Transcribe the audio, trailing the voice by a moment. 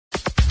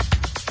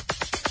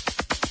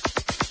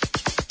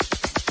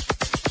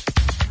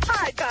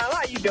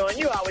doing?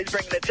 You always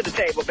bringing it to the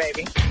table,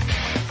 baby.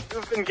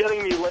 You've been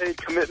getting me laid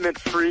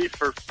commitment-free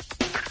for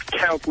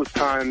countless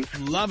times.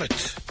 Love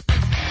it.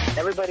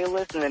 Everybody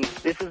listening,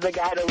 this is the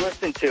guy to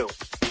listen to.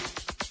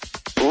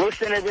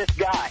 Listen to this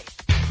guy.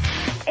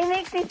 It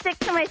makes me sick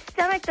to my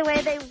stomach the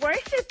way they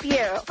worship you.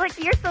 It's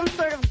like you're some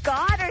sort of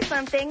god or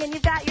something, and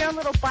you've got your own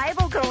little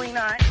Bible going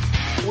on.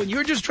 When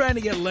you're just trying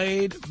to get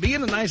laid,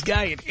 being a nice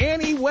guy in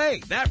any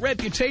way, that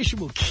reputation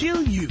will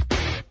kill you.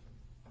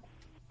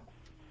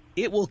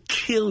 It will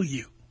kill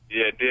you.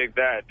 Yeah, dig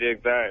that,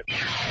 dig that.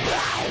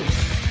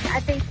 I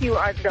think you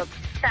are the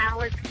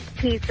foulest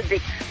piece of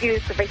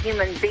excuse of a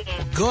human being.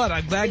 Good,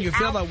 I'm glad you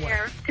feel that way.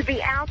 To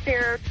be out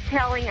there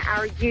telling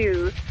our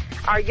youth,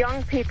 our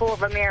young people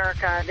of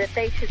America, that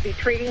they should be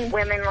treating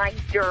women like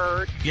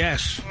dirt.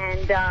 Yes,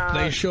 and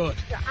they should.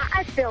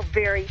 I feel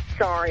very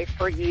sorry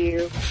for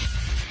you.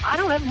 I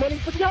don't have money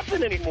for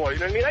nothing anymore, you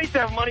know what I mean? I used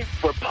to have money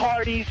for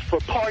parties, for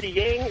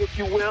partying, if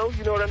you will,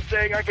 you know what I'm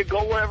saying? I could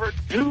go wherever,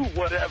 do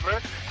whatever,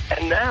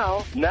 and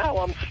now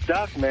I'm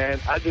stuck, man.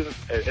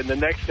 And the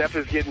next step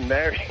is getting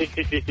married. And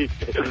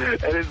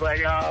it's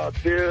like, oh,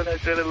 dude, I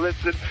should have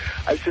listened.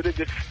 I should have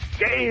just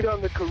stayed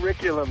on the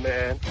curriculum,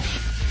 man.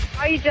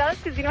 Are you jealous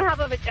because you don't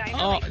have a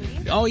vagina?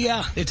 Oh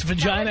yeah, it's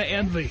vagina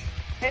envy.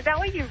 Is that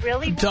what you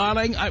really want?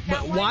 Darling,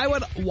 but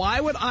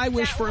why would I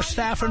wish for a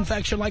staph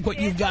infection like what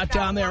you've got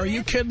down there? Are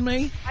you kidding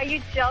me? Are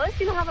you jealous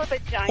you don't have a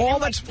vagina? All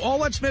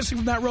that's missing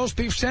from that roast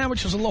beef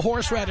sandwich is a little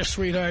horseradish,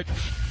 sweetheart.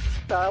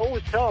 I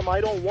always tell them I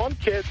don't want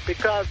kids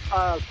because,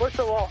 first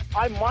of all,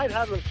 I might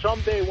have them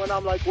someday when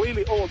I'm, like,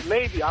 really old.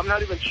 Maybe. I'm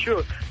not even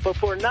sure. But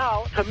for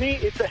now, to me,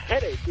 it's a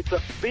headache. It's a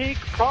big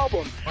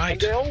problem.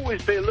 Right. And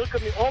they look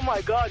at me, oh,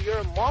 my God, you're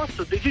a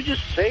monster. Did you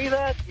just say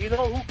that? You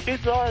know who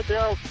kids are?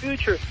 They're our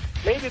future.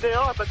 Maybe they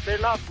are, but they're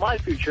not my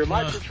future.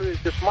 My future is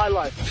just my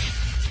life.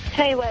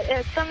 Tell you what,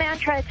 if some man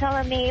tried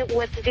telling me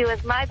what to do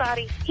with my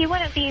body, he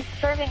wouldn't be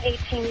serving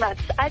 18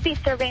 months. I'd be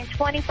serving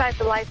 25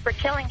 to life for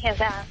killing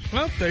his ass.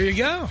 Well, there you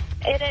go.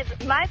 It is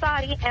my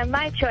body and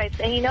my choice.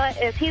 And you know what?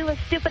 If he was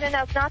stupid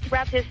enough not to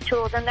grab his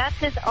tool, then that's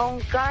his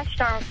own gosh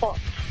darn fault.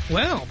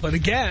 Well, but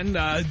again,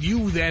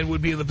 you then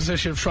would be in the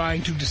position of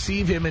trying to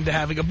deceive him into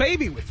having a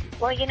baby with you.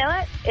 Well, you know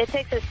what? It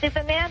takes a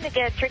stupid man to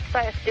get tricked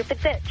by a stupid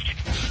bitch.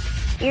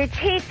 You're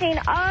teaching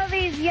all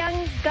these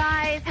young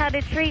guys how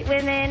to treat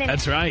women. And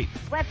that's right.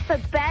 What's the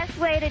best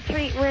way to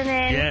treat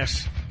women?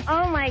 Yes.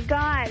 Oh, my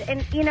God.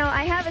 And, you know,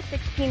 I have a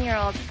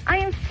 16-year-old. I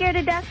am scared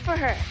to death for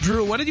her.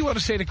 Drew, what did you want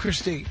to say to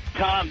Christine?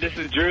 Tom, this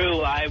is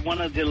Drew. I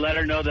wanted to let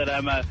her know that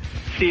I'm a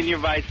senior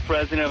vice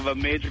president of a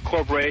major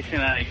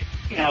corporation. I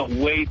can't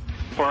wait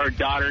for her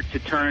daughter to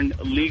turn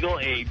legal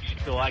age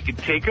so I could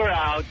take her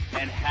out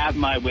and have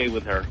my way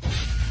with her.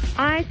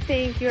 I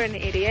think you're an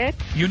idiot.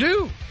 You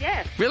do?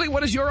 Yes. Really?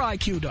 What is your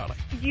IQ, darling?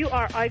 You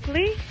are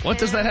ugly. What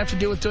does that have to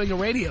do with doing a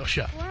radio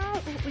show?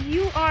 Well,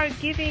 you are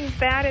giving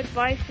bad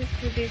advices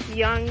to these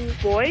young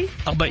boys.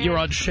 I'll bet you're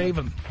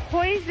unshaven.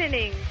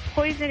 Poisoning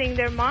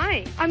their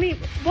mind. I mean,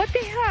 what the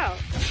hell?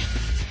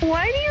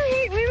 Why do you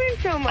hate women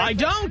so much? I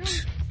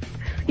don't.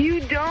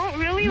 You don't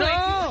really? No.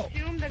 Like,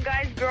 you assume the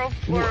guy's girl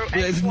or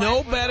there's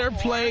no better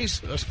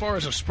place as far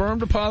as a sperm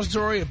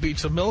depository. It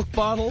beats a milk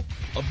bottle.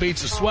 It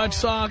beats a sweat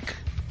sock.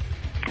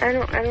 I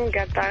don't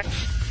get that.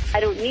 I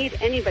don't need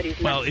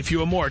anybody's money. Well, if you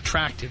were more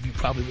attractive, you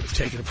probably would have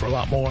taken it for a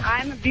lot more.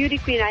 I'm a beauty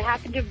queen. I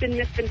happen to have been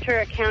Miss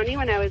Ventura County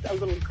when I was a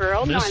little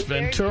girl. Miss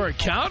Ventura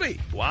County.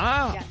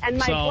 Wow. Yeah. And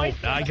my so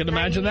I can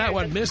imagine that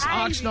one. Miss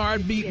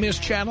Oxnard beat Miss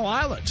Channel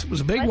Islands. It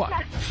was a big one.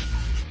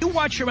 You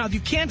watch your mouth. You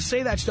can't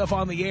say that stuff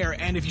on the air,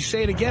 and if you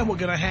say it again, we're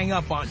going to hang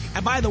up on you.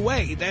 And by the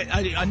way,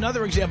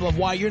 another example of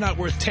why you're not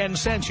worth 10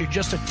 cents. You're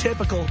just a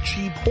typical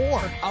cheap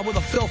whore with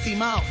a filthy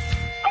mouth.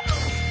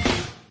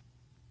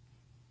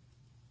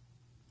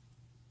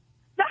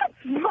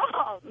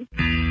 Mom.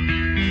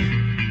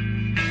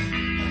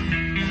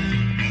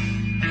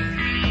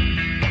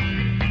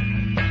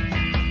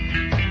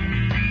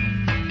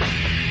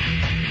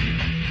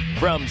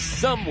 From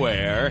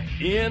somewhere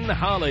in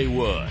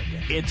Hollywood,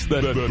 it's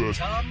the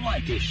Tom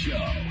Leykis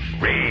Show.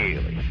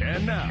 Really?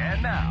 And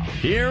now,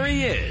 here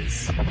he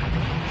is, Tom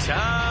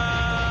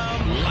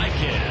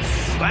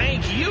Leykis.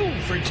 Thank you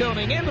for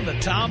tuning in to the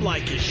Tom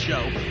Leykis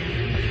Show.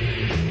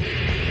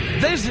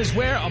 This is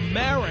where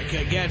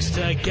America gets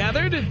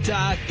together to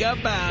talk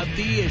about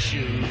the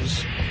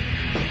issues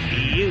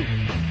you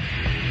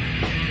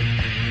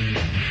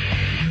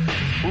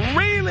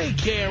really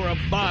care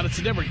about. It's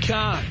a different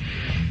kind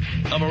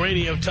of a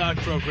radio talk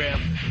program.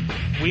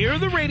 We're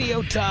the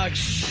radio talk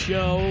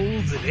show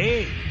that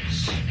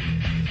is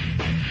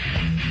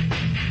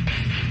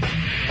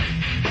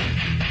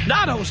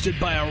not hosted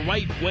by a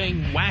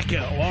right-wing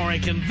wacko or a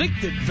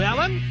convicted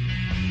felon.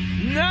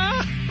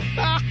 No.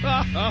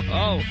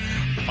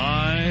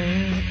 I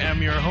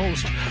am your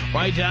host.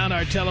 Write down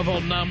our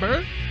telephone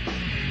number.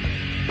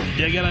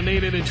 You're going to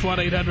need it. It's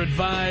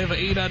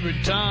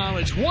 1-800-5800-TOM.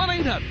 It's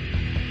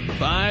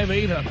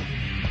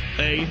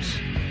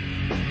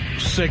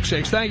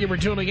 1-800-5800-866. Thank you for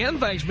tuning in.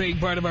 Thanks for being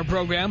part of our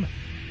program.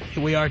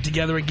 Here we are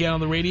together again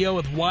on the radio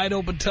with wide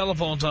open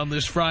telephones on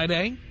this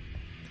Friday.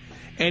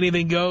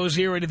 Anything goes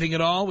here, anything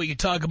at all. We can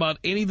talk about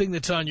anything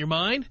that's on your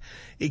mind.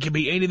 It can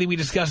be anything we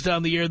discussed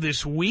on the air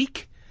this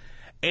week.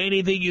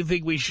 Anything you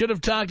think we should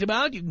have talked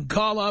about, you can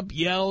call up,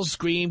 yell,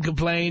 scream,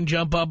 complain,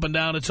 jump up and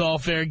down. It's all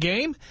fair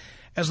game,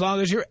 as long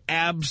as you're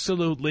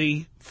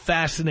absolutely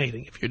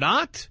fascinating. If you're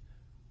not,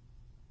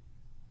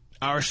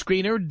 our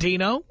screener,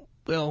 Dino,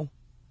 will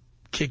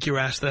kick your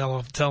ass the hell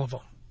off the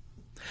telephone.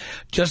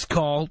 Just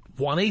call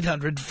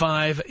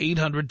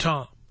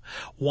 1-800-5800-TOM.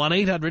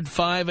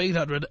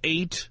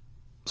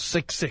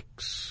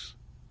 1-800-5800-866.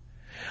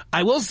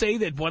 I will say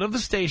that one of the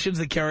stations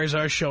that carries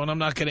our show, and I'm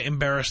not going to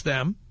embarrass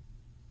them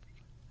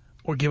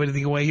or give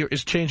anything away here,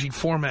 is changing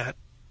format.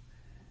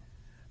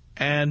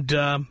 And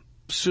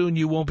soon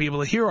you won't be able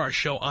to hear our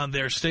show on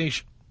their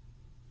station.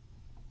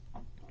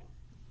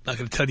 Not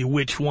going to tell you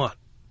which one.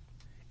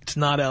 It's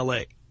not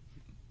L.A.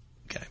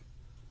 Okay.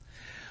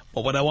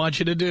 But what I want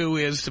you to do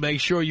is to make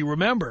sure you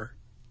remember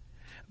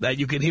that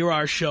you can hear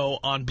our show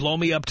on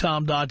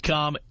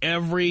blowmeuptom.com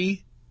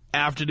every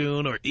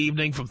afternoon or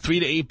evening from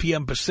 3 to 8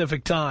 p.m.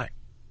 Pacific time.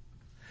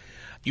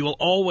 You will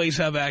always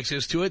have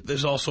access to it.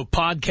 There's also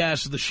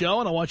podcasts of the show,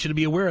 and I want you to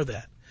be aware of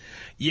that.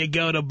 You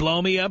go to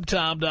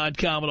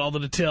blowmeuptom.com and all the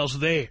details are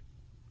there.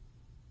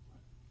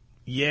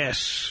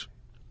 Yes.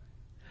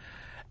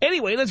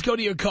 Anyway, let's go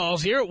to your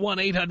calls here at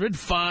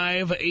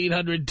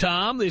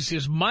 1-800-5800-TOM. This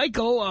is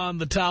Michael on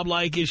the Tom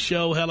Leykis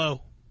Show.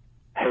 Hello.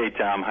 Hey,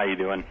 Tom. How you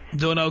doing?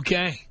 Doing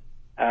okay.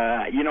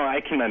 I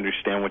can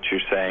understand what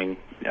you're saying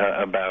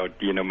about,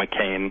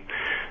 McCain,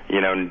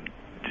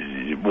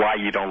 why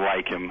you don't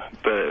like him.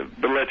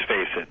 But let's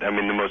face it. I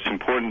mean, the most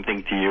important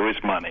thing to you is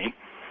money.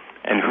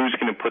 And who's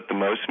going to put the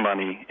most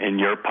money in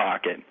your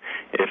pocket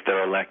if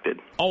they're elected?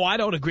 Oh, I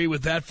don't agree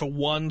with that for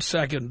 1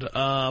 second.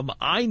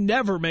 I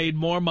never made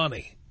more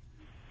money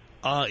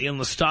in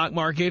the stock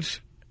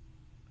market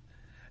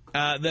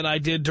than I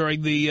did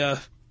during the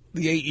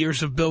 8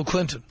 years of Bill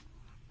Clinton.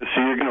 So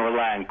you're going to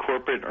rely on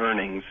corporate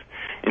earnings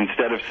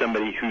instead of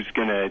somebody who's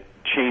going to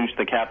change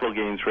the capital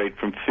gains rate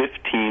from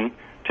 15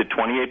 to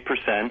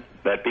 28%,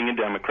 that being a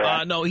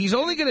Democrat? No, he's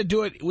only going to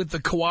do it with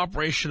the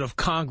cooperation of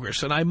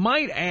Congress. And I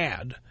might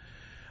add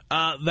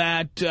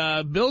that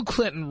Bill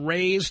Clinton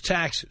raised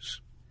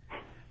taxes,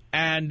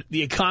 and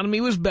the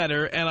economy was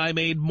better, and I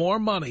made more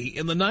money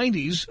in the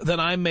 90s than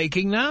I'm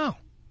making now.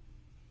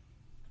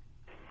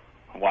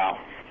 Wow.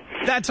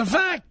 That's a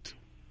fact.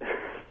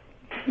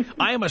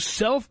 I am a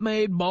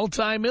self-made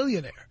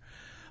multimillionaire.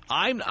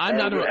 I am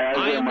not,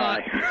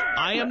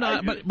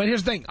 but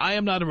here's the thing. I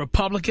am not a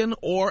Republican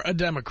or a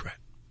Democrat.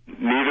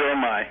 Neither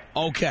am I.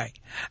 Okay.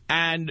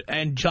 And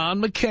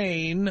John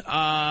McCain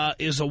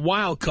is a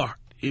wild card.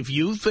 If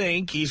you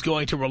think he's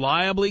going to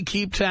reliably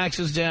keep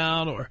taxes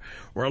down or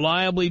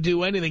reliably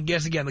do anything,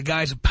 guess again, the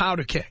guy's a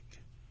powder keg.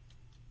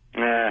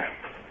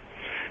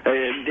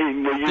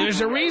 There's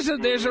a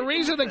reason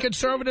that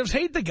conservatives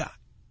hate the guy.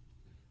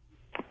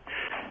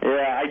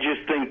 Yeah, I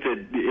just think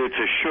that it's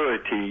a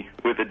surety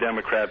with the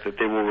Democrats that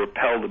they will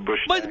repel the Bush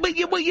tax. But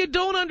what you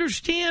don't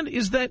understand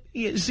is that,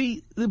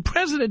 see, the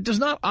president does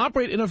not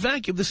operate in a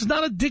vacuum. This is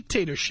not a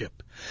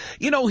dictatorship.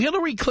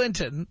 Hillary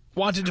Clinton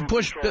wanted to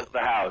push the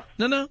House.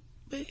 No.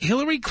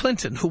 Hillary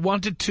Clinton, who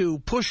wanted to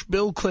push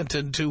Bill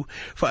Clinton to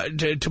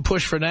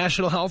push for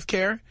national health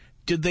care,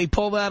 did they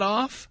pull that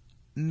off?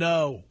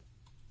 No.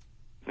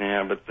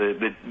 Yeah, but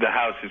the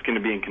House is going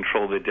to be in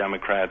control of the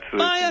Democrats. So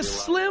by a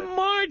slim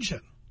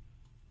margin.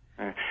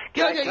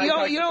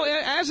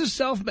 As a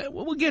self-made,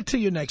 we'll get to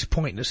your next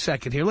point in a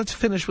second here. Let's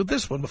finish with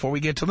this one before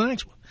we get to the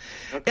next one.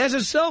 Okay. As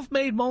a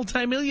self-made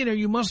multimillionaire,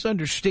 you must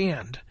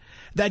understand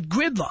that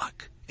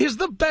gridlock is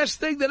the best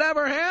thing that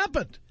ever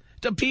happened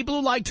to people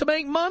who like to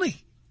make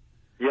money.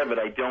 Yeah, but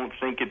I don't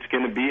think it's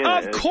going to be...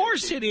 Of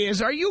course it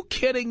is. Are you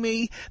kidding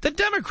me? The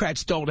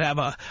Democrats don't have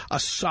a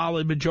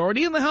solid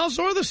majority in the House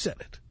or the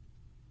Senate.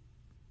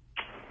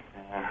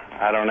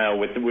 I don't know.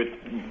 With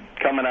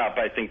coming up,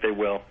 I think they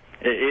will.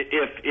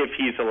 If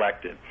he's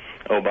elected,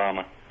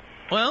 Obama.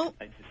 Well,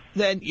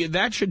 then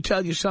that should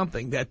tell you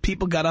something, that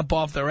people got up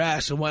off their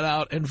ass and went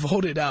out and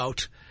voted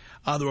out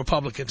the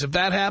Republicans. If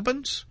that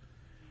happens,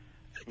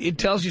 it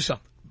tells you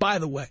something. By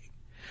the way,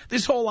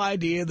 this whole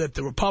idea that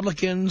the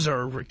Republicans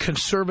are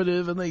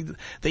conservative and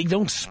they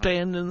don't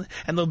spend and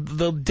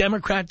the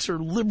Democrats are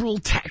liberal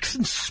tax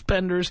and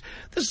spenders,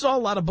 this is all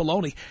a lot of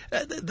baloney.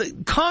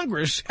 The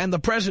Congress and the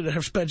president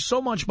have spent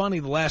so much money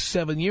the last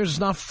 7 years, it's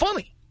not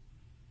funny.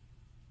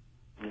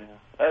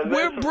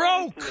 We're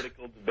broke.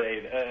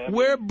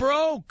 We're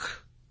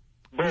broke.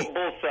 Both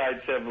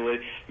sides have...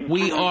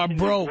 We are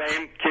broke.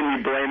 Can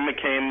you blame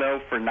McCain,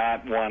 though, for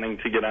not wanting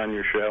to get on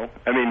your show?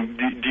 I mean,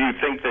 do you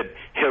think that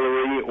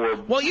Hillary or...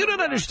 Well, you don't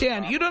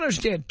understand.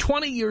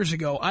 20 years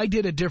ago, I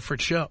did a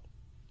different show.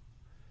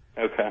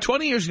 Okay.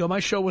 20 years ago, my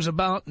show was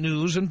about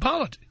news and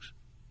politics.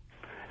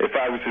 If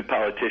I was a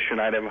politician,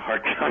 I'd have a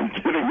hard time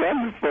getting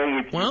on the phone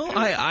with you. Well,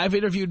 I've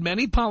interviewed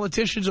many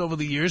politicians over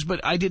the years,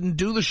 but I didn't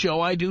do the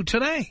show I do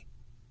today.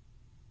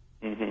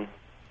 Mm-hmm.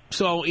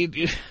 So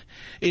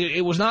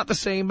it was not the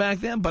same back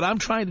then, but I'm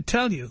trying to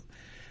tell you,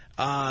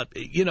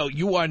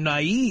 you are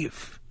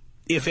naive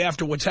if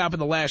after what's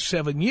happened the last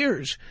 7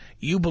 years,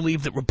 you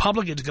believe that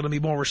Republicans are going to be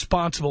more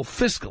responsible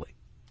fiscally.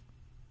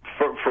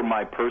 For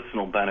my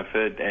personal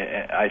benefit,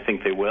 I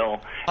think they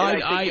will.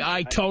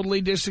 I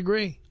totally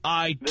disagree. There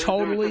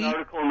was an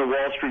article in the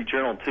Wall Street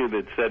Journal, too,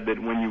 that said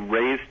that when you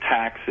raise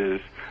taxes,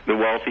 the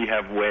wealthy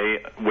have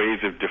ways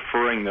of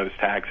deferring those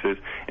taxes,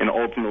 and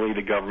ultimately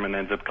the government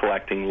ends up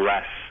collecting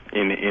less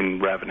in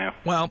revenue.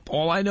 Well,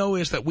 all I know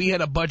is that we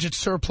had a budget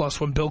surplus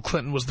when Bill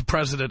Clinton was the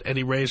president and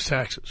he raised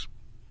taxes.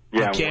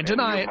 Yeah, you can't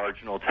deny it. The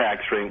marginal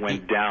tax rate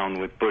went down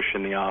with Bush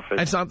in the office.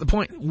 That's not the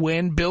point.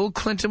 When Bill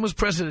Clinton was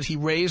president, he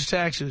raised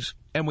taxes,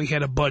 and we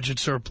had a budget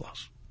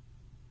surplus.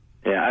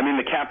 Yeah, I mean,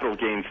 the capital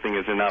gains thing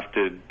is enough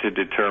to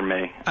deter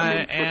me.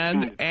 I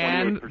mean,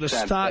 and the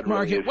stock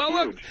market. Really well,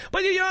 look,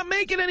 but you're not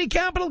making any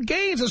capital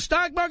gains. The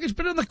stock market's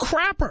been in the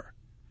crapper.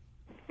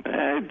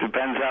 It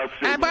depends how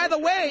soon. And by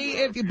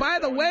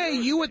the way,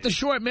 you with the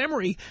short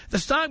memory, the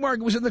stock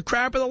market was in the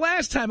crapper the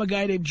last time a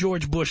guy named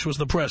George Bush was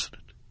the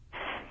president.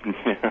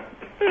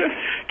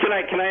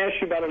 Can I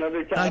ask you about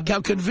another topic?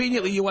 How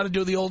conveniently you want to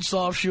do the old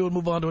soft shoe and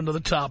move on to another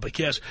topic,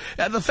 yes.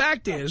 And the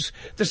fact is,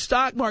 the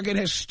stock market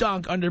has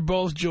stunk under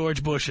both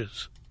George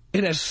Bushes.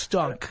 It has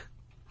stunk.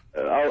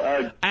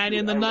 And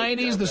in the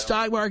 90s, the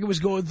stock market was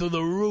going through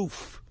the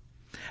roof.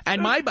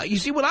 And you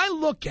see, what I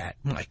look at,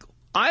 Michael,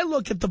 I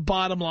look at the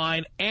bottom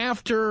line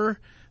after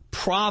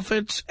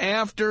profits,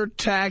 after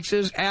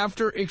taxes,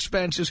 after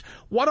expenses.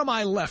 What am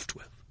I left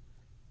with?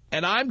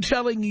 And I'm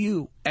telling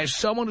you, as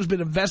someone who's been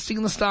investing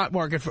in the stock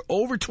market for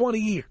over 20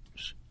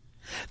 years,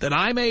 that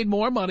I made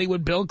more money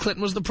when Bill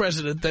Clinton was the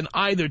president than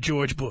either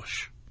George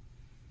Bush.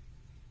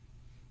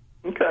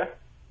 Okay.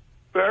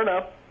 Fair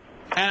enough.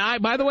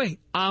 And by the way,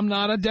 I'm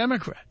not a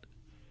Democrat.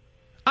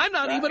 I'm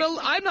not even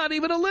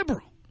a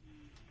liberal.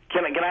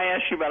 Can I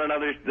ask you about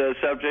another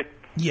subject?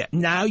 Yeah,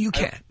 now you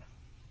can.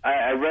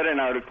 I read an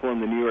article in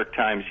the New York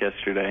Times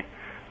yesterday,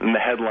 and the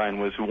headline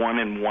was 1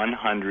 in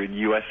 100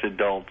 U.S.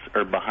 adults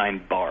are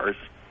behind bars.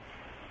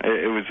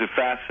 It was a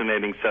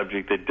fascinating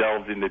subject that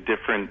delved into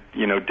different,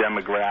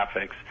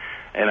 demographics.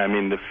 And, I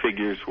mean, the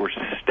figures were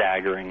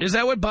staggering. Is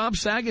that what Bob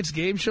Saget's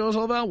game show is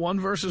all about, 1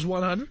 versus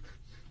 100?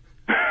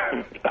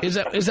 Is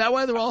that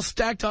why they're all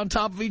stacked on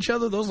top of each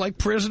other, those like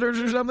prisoners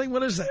or something?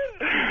 What is that?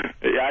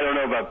 Yeah, I don't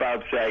know about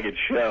Bob Saget's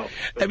show.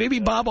 And maybe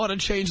Bob ought to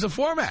change the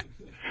format.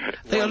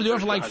 They ought to do it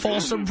for like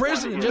Folsom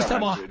Prison. And just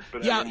have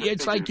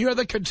it's like you're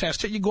the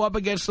contestant. You go up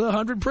against the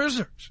 100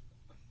 prisoners.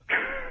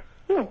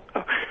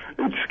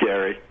 It's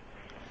scary.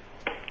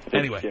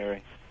 Anyway.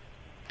 Scary.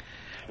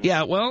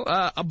 Yeah,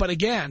 well, but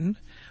again,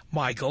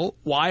 Michael,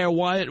 why are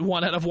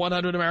 1 out of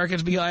 100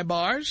 Americans behind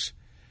bars?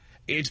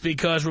 It's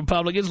because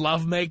Republicans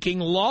love making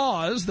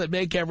laws that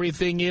make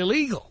everything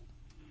illegal.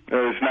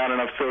 There's not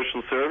enough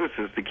social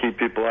services to keep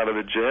people out of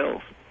the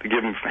jails, to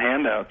give them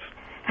handouts.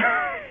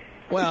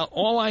 Well,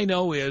 all I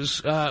know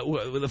is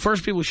the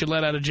first people we should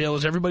let out of jail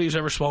is everybody who's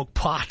ever smoked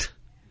pot.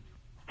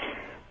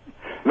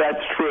 That's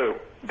true.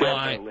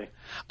 Definitely.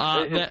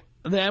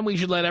 Then we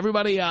should let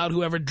everybody out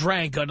who ever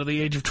drank under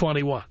the age of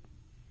 21.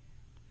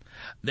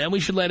 Then we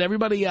should let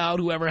everybody out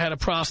who ever had a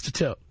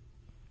prostitute.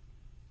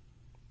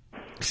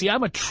 See,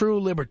 I'm a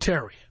true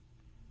libertarian.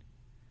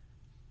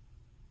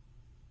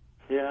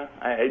 Yeah,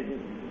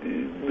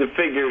 the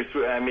figures,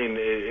 I mean,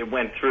 it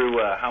went through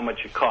how much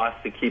it costs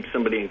to keep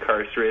somebody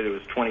incarcerated. It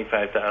was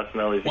 $25,000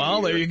 a year.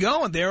 Well, there you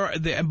go.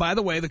 And by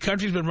the way, the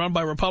country's been run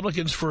by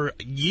Republicans for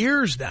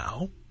years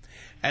now,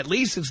 at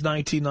least since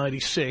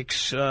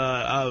 1996,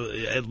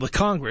 the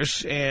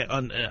Congress,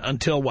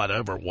 until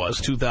whatever it was,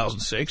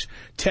 2006,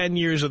 10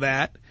 years of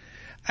that.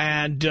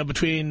 And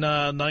between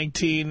how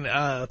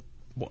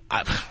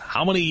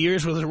many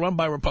years was it run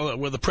by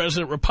the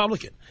president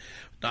Republican?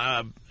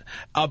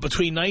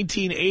 Between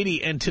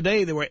 1980 and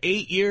today, there were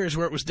 8 years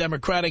where it was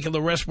Democratic and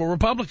the rest were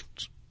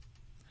Republicans.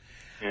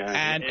 Yeah,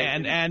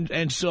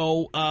 and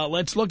so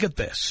let's look at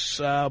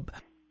this.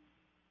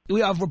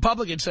 We have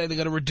Republicans saying they're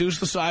going to reduce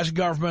the size of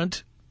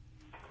government.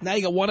 Now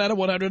you got 1 out of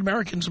 100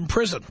 Americans in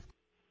prison.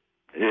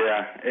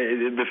 Yeah,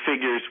 the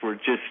figures were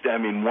just,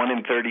 1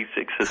 in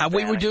 36 Hispanics. Have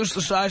we reduced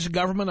the size of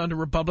government under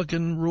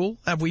Republican rule?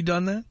 Have we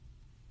done that?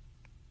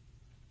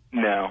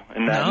 No,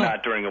 and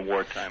not during a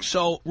wartime.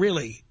 So,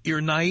 really,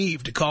 you're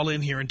naive to call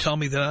in here and tell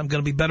me that I'm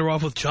going to be better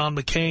off with John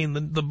McCain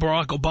than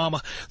Barack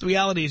Obama. The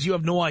reality is you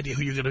have no idea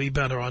who you're going to be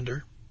better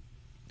under.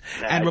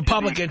 And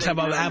Republicans have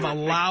a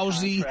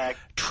lousy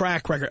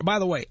track record. By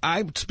the way,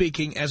 I'm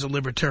speaking as a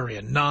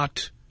libertarian,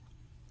 not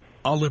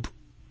a liberal.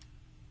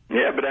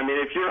 Yeah, but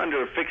if you're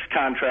under a fixed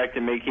contract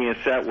and making a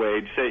set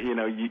wage, say,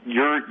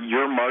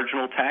 your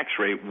marginal tax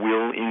rate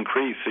will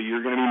increase, so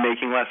you're going to be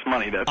making less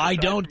money. I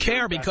don't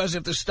care, because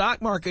if the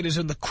stock market is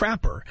in the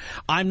crapper,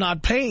 I'm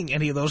not paying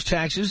any of those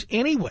taxes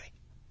anyway.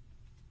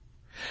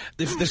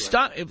 If the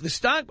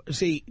stock,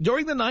 see,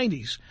 during the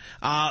 90s,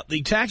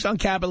 the tax on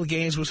capital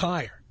gains was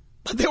higher,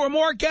 but there were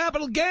more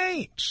capital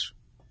gains.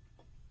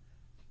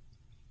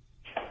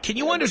 Can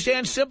you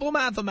understand simple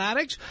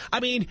mathematics?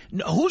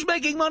 Who's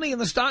making money in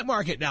the stock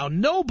market now?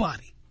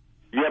 Nobody.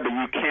 Yeah, but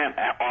you can't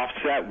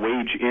offset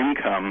wage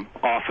income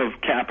off of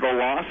capital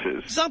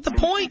losses. It's not the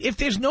point. If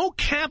there's no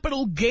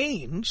capital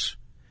gains,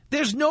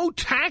 there's no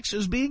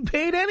taxes being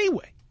paid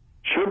anyway.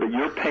 Sure, but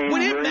you're paying...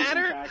 Would it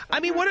matter? I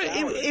mean,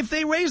 if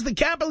they raise the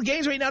capital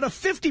gains rate now to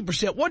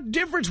 50%, what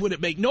difference would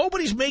it make?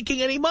 Nobody's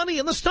making any money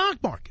in the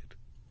stock market.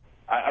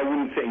 I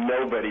wouldn't say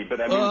nobody, but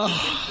I mean...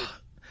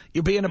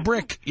 You're being a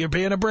brick. You're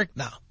being a brick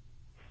now.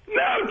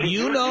 No,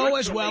 you know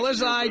as well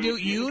as I do.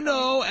 You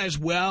know as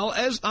well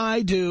as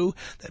I do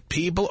that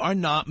people are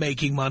not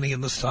making money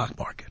in the stock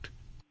market.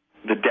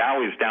 The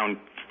Dow is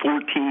down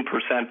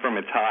 14% from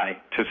its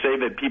high. To say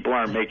that people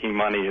aren't making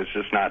money is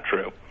just not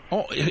true.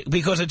 Oh,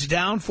 because it's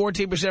down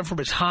 14% from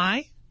its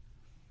high?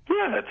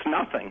 Yeah, that's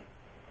nothing.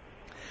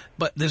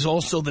 But there's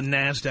also the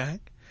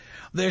NASDAQ.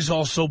 There's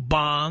also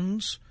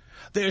bonds.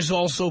 There's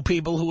also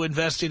people who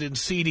invested in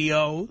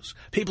CDOs,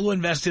 people who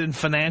invested in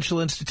financial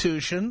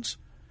institutions,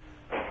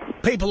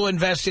 people who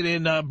invested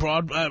in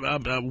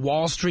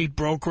Wall Street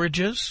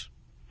brokerages.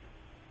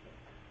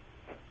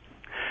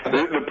 The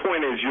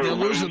point is they're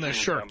losing their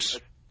shirts.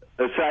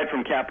 Aside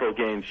from capital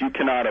gains, you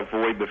cannot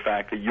avoid the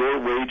fact that your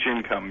wage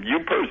income, you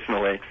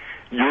personally,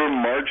 your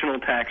marginal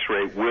tax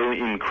rate will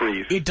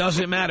increase. It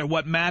doesn't matter.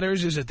 What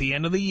matters is at the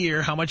end of the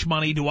year, how much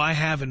money do I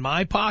have in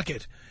my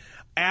pocket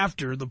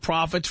after the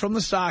profits from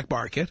the stock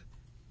market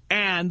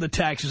and the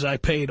taxes I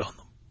paid on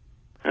them.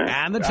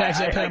 And the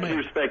taxes I paid on them. I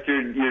respect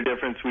your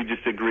difference. We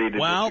just agreed to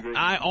disagree.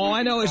 All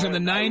I know is in the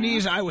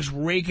 90s, I was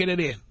raking it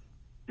in.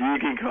 You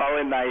can call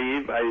it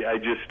naive.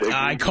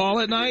 I call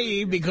it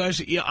naive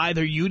because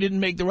either you didn't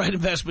make the right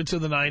investments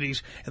in the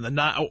 90s, and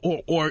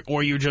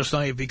or you're just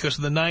naive. Because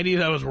in the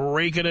 90s, I was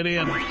raking it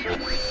in.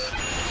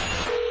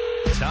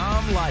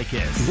 Tom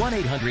Leykis.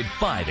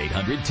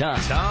 1-800-5800-TOM.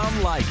 Tom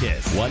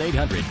Leykis.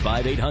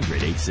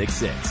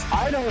 1-800-5800-866.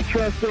 I don't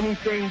trust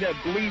anything that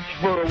bleeds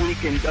for a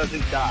week and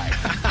doesn't die.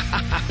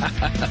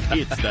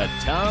 It's the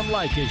Tom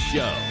Leykis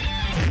Show.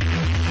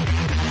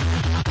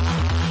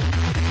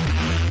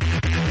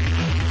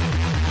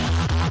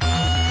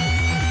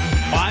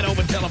 Wide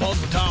open telephone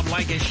for Tom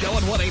Leykis Show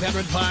at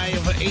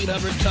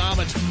 1-800-5800-TOM.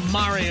 It's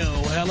Mario.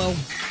 Hello.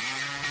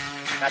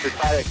 Happy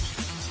Friday.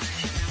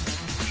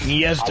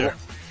 Yes, sir.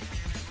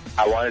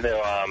 I wanted to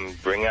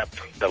bring up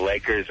the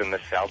Lakers and the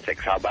Celtics.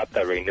 How about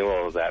the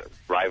renewal of that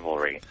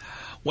rivalry?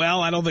 Well,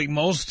 I don't think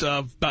most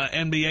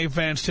NBA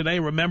fans today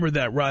remember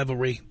that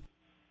rivalry.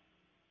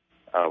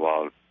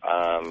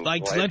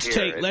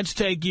 Let's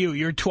take you.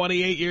 You're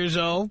 28 years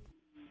old.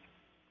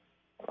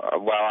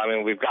 Well, I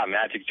mean, we've got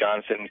Magic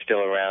Johnson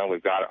still around.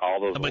 We've got all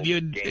those. But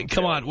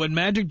come on, when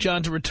Magic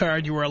Johnson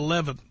retired, you were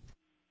 11.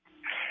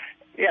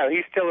 Yeah,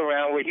 he's still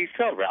around. He's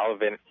still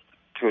relevant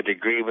to a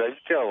degree, but there's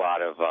still a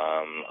lot of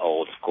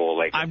old school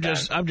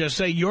Lakers. I'm just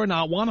saying you're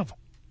not one of them.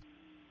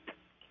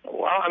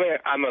 Well, I mean,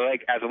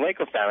 as a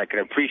Lakers fan, I can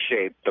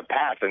appreciate the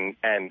past and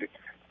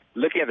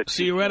looking at the.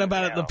 So you read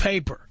about it in the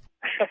paper.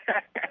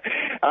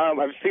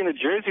 I've seen the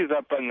jerseys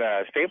up in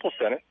the Staples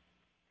Center.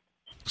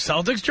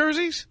 Celtics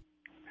jerseys?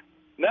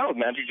 No,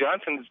 Magic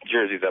Johnson's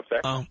jersey's up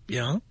there. Oh,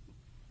 yeah.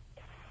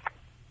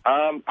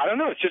 I don't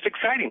know. It's just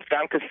exciting.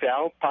 Sam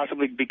Cassell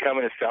possibly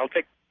becoming a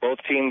Celtic. Both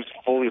teams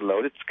fully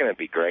loaded. It's going to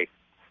be great.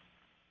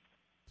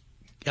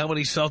 How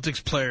many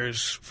Celtics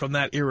players from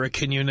that era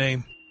can you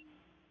name?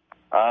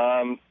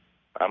 I'm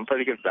a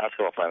pretty good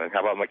basketball fan.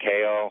 How about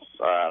McHale,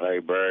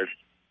 Larry Bird,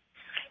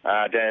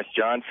 Dennis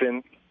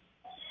Johnson?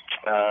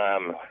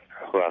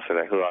 Who else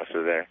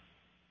are there?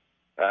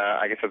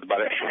 I guess that's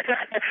about it.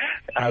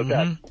 How's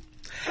that?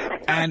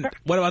 And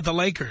what about the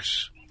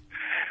Lakers?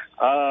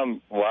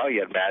 Well,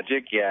 you had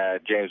Magic, you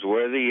had James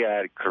Worthy, you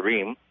had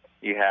Kareem,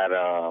 you had,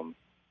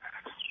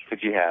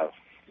 who'd you have?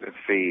 Let's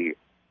see,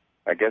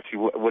 I guess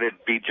would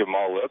it be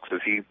Jamal Wilkes?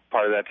 Is he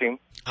part of that team?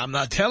 I'm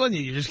not telling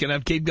you. You're just going to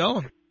have to keep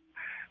going.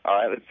 All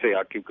right, let's see.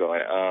 I'll keep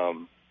going.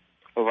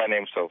 What have I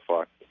named so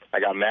far? I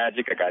got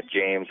Magic, I got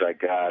James, I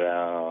got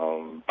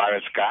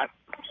Byron Scott,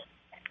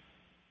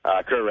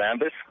 Kurt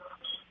Rambis.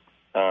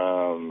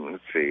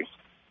 Let's see.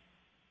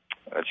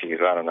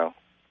 Geez, I don't know.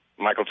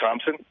 Michael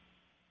Thompson.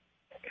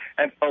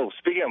 And,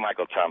 speaking of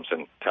Michael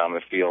Thompson, Tom,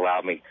 if you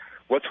allow me,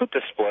 what's with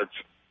the sports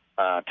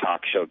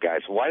talk show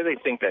guys? Why do they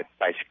think that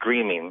by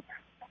screaming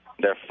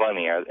they're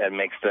funny? It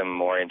makes them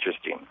more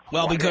interesting.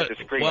 Well,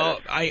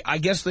 I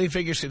guess they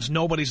figure since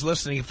nobody's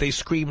listening, if they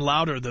scream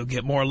louder, they'll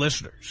get more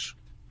listeners.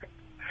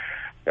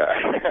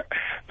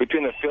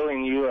 Between the Phil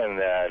and you and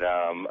that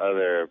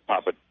other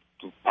Papa,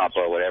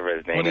 whatever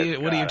his name is.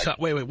 What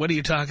are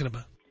you talking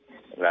about?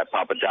 That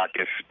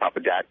Papadakis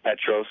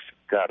Petros.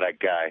 God, that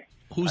guy.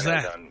 Who's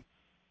that?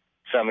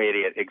 Some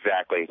idiot.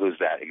 Exactly. Who's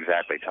that?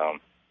 Exactly, Tom.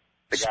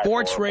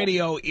 Sports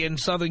radio in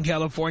Southern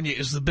California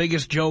is the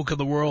biggest joke of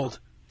the world.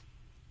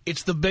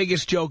 It's the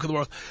biggest joke of the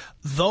world.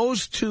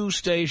 Those two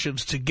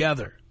stations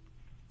together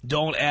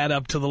don't add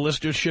up to the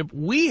listenership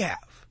we have.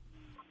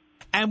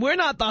 And we're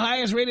not the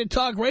highest rated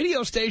talk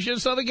radio station in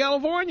Southern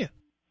California.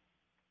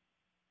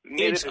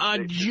 It's a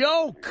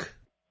joke.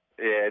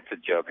 Yeah, it's a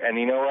joke. And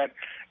you know what?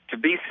 To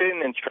be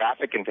sitting in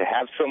traffic and to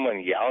have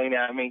someone yelling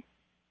at me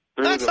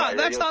through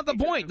That's not the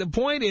point. The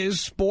point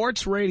is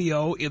sports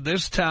radio in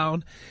this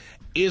town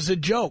is a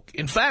joke.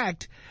 In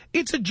fact,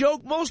 it's a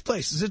joke most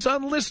places. It's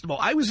unlistenable.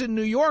 I was in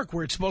New York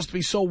where it's supposed to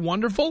be so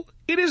wonderful.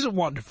 It isn't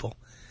wonderful.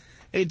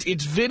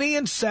 It's Vinny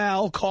and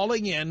Sal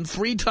calling in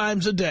 3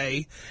 times a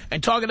day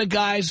and talking to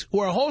guys who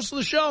are hosts of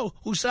the show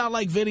who sound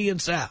like Vinny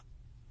and Sal.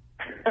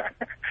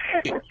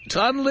 It's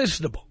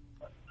unlistenable.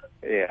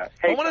 Yeah.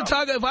 Hey, if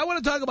I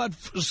want to talk about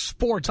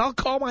sports, I'll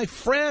call my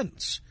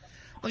friends.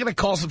 I'm not going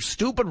to call some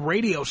stupid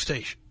radio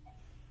station.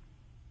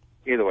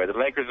 Either way, the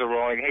Lakers are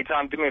rolling. Hey,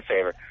 Tom, do me a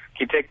favor.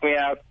 Can you take me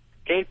out?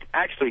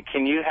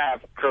 Can you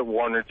have Kurt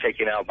Warner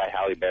taken out by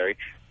Halle Berry?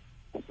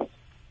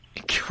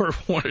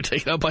 Kurt Warner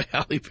taken out by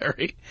Halle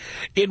Berry?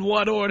 In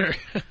what order?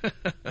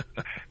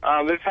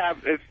 Let's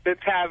have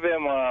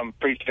him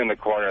preach in the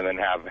corner and then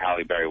have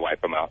Halle Berry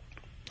wipe him out.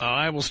 All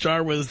right, we'll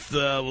start with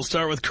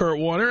Kurt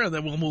Warner, and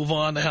then we'll move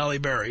on to Halle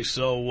Berry.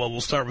 So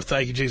we'll start with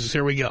Thank You, Jesus.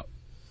 Here we go.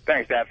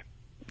 Thanks, Dad.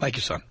 Thank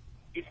you, son.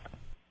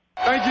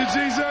 Thank you,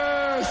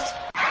 Jesus.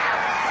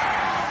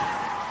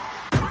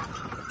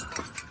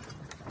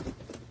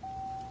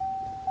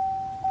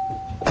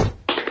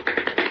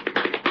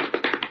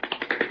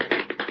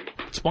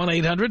 It's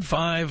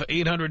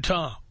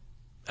 1-800-5800-TOM.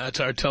 That's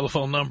our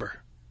telephone number.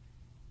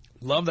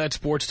 Love that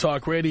sports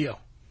talk radio.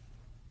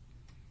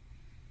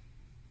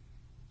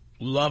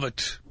 Love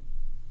it.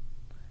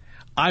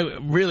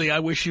 I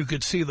wish you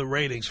could see the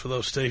ratings for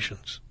those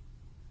stations.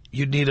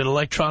 You'd need an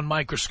electron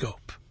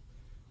microscope.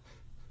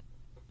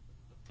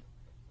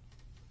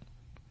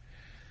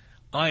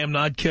 I am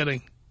not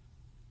kidding.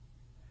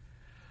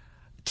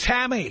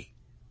 Tammy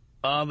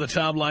on the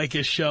Tom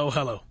Leykis show.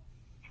 Hello.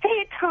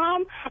 Hey,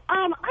 Tom.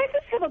 I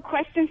just have a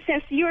question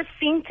since you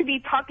seem to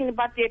be talking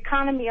about the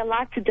economy a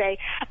lot today.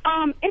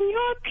 In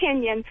your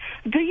opinion,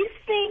 do you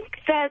think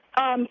that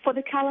for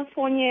the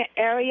California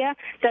area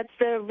that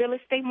the real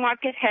estate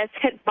market has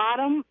hit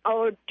bottom,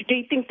 or do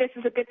you think this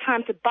is a good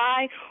time to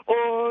buy,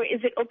 or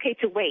is it okay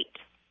to wait?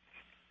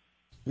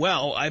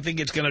 Well, I think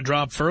it's going to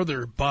drop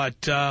further, but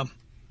the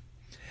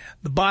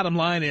bottom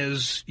line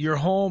is your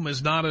home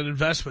is not an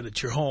investment.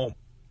 It's your home.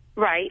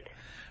 Right.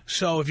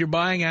 So if you're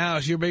buying a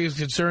house, your biggest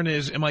concern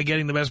is, am I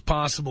getting the best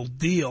possible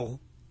deal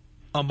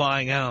on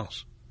buying a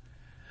house?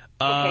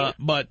 Okay.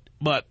 But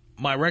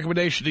my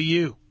recommendation to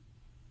you,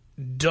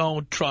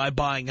 don't try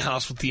buying a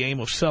house with the aim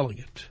of selling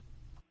it.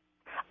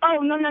 Oh,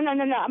 no. I mean,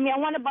 I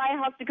want to buy a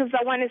house because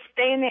I want to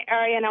stay in the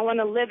area and I want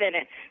to live in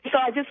it. So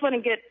I just want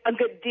to get a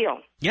good deal.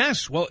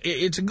 Yes, well,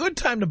 it's a good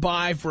time to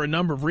buy for a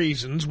number of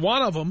reasons.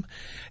 One of them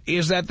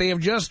is that they have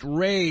just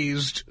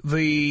raised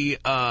the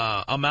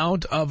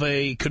amount of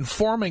a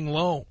conforming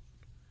loan.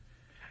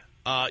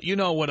 You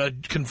know what a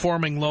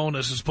conforming loan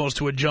is as opposed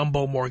to a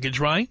jumbo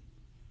mortgage, right?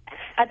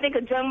 I think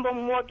a jumbo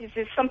mortgage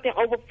is something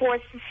over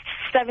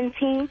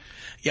 $417.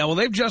 Yeah, well,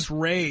 they've just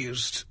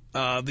raised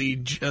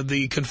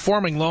the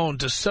conforming loan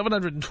to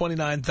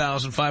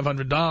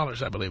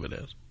 $729,500, I believe it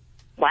is.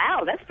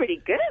 Wow, that's pretty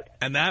good.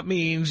 And that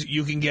means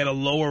you can get a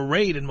lower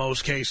rate in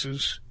most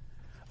cases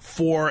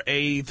for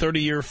a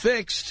 30-year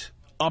fixed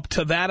up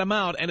to that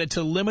amount, and it's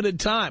a limited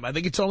time. I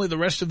think it's only the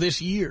rest of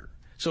this year,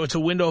 so it's a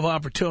window of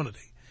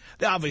opportunity.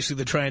 Obviously,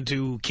 they're trying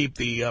to keep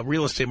the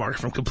real estate market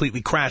from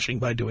completely crashing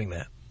by doing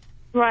that.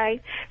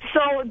 Right.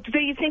 So do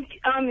you think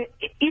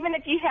even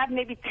if you have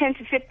maybe 10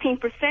 to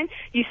 15%,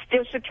 you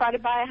still should try to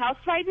buy a house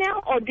right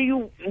now? Or do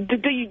you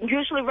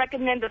usually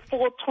recommend the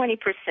full 20%?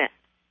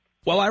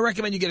 Well, I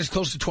recommend you get as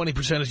close to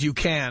 20% as you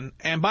can.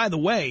 And by the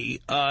way,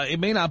 it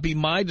may not be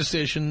my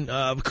decision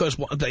because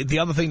the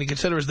other thing to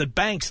consider is that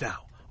banks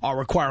now are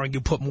requiring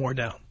you put more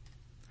down.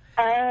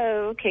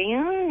 Oh, okay.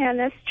 Yeah,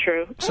 that's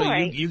true. So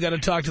you got to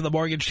talk to the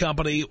mortgage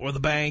company or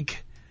the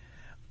bank.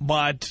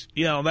 But,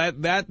 you know,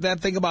 that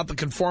thing about the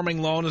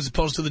conforming loan as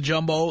opposed to the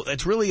jumbo,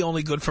 it's really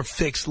only good for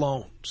fixed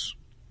loans.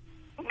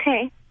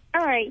 Okay.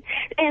 All right.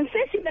 And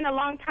since you've been a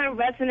long-time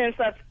resident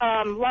of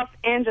Los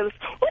Angeles,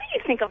 what do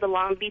you think of the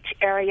Long Beach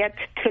area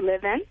to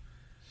live in?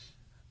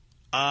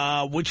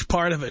 Which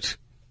part of it?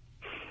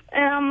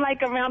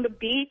 Like around the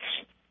beach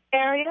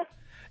area.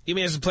 You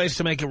mean as a place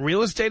to make a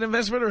real estate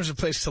investment or as a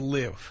place to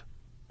live?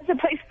 It's a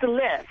place to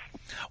live.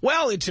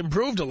 Well, it's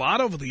improved a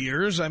lot over the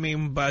years. I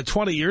mean, about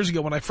 20 years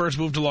ago when I first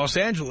moved to Los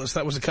Angeles,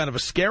 that was a kind of a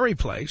scary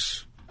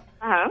place.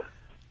 Uh-huh.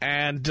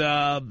 And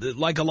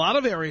like a lot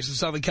of areas in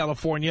Southern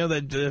California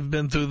that have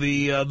been through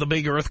the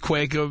big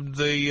earthquake of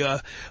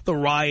the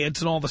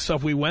riots and all the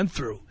stuff we went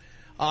through,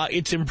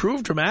 it's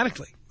improved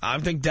dramatically. I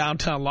think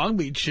downtown Long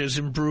Beach has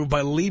improved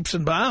by leaps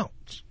and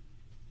bounds.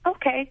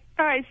 Okay.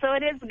 All right. So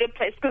it is a good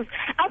place because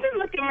I've been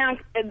looking around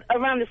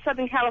the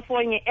Southern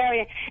California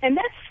area, and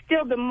that's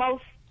still the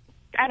most,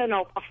 I don't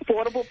know,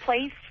 affordable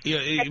place.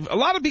 Yeah, a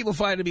lot of people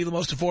find it to be the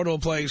most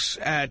affordable place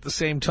at the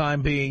same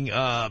time being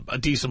a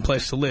decent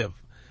place to live.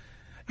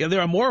 Yeah, there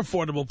are more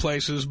affordable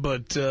places,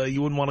 but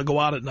you wouldn't want to go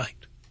out at night.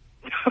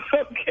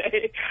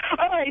 Okay.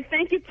 All right.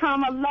 Thank you,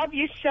 Tom. I love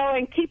your show,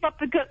 and keep up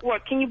the good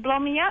work. Can you blow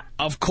me up?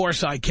 Of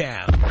course I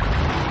can.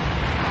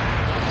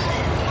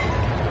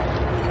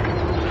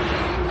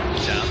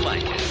 Tom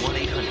Leykis,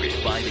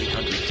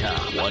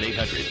 1-800-5800-TOM.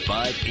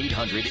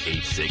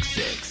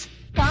 1-800-5800-866.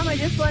 Tom, I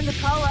just wanted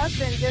to call up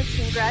and just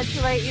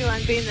congratulate you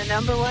on being the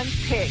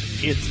 #1 pick.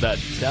 It's the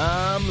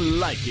Tom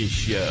Leykis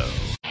Show.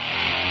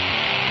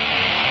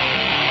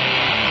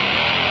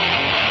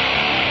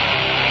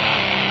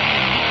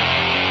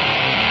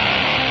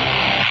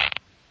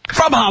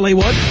 From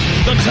Hollywood,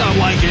 the Tom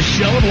Leykis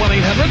Show at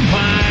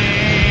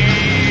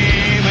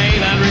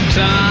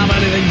 1-800-5800-TOM.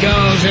 Anything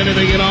goes,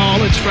 anything at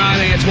all. It's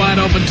Friday. It's wide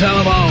open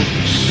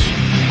telephones.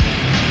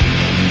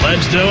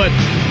 Let's do it.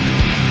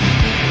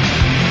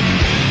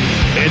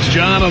 It's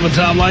John on the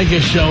Tom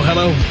Leykis Show.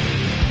 Hello.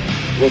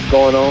 What's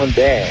going on,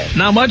 Dad?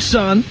 Not much,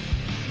 son.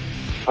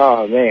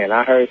 Oh, man,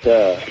 I heard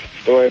the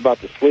story about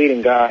the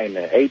Sweden guy and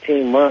the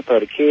 18-month of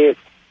the kid.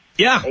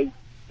 Yeah.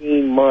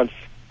 18 months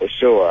for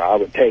sure. I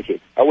would take it.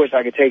 I wish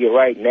I could take it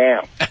right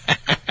now.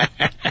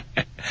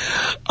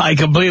 I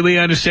completely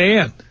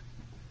understand.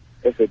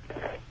 There's a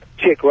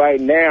chick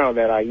right now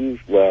that I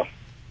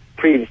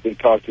previously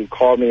talked to,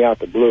 called me out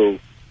the blue,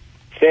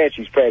 said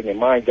she's pregnant.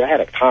 Mind you, I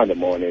had a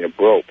condom on and it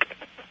broke.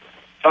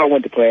 So I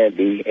went to Plan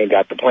B and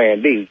got the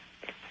Plan B.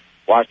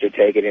 Watched her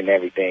take it and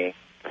everything.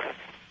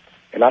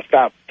 And I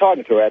stopped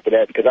talking to her after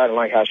that because I didn't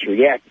like how she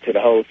reacted to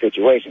the whole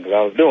situation because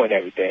I was doing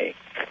everything.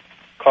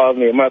 Called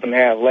me a month and a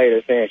half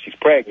later saying she's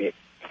pregnant.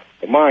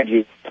 But mind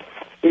you,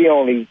 we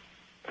only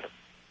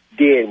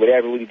did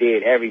whatever we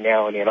did every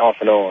now and then,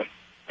 off and on.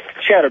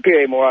 She had her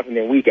period more often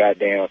than we got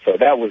down, so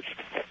that was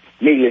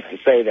needless to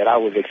say that I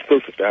was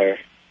exclusive to her.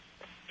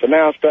 So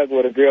now I'm stuck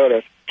with a girl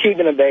that's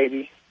keeping a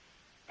baby.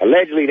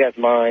 Allegedly, that's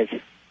mine.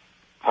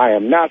 I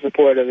am not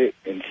supportive of it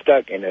and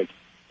stuck in a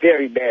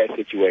very bad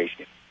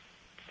situation.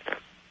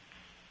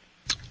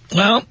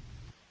 Well,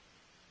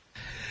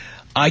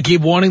 I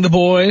keep warning the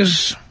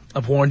boys.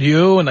 I've warned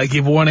you, and I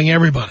keep warning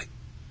everybody.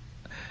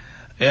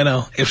 You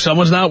know, if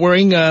someone's not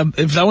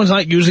if someone's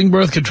not using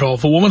birth control,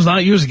 if a woman's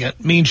not using it,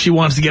 it means she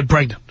wants to get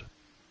pregnant.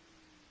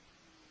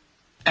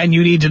 And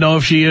you need to know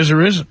if she is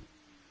or isn't.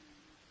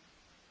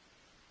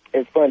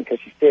 It's funny because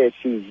she said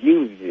she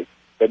uses it.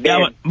 But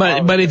then,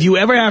 but if you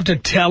ever have to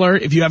tell her,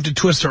 if you have to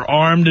twist her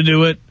arm to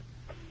do it,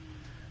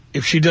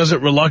 if she does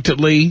it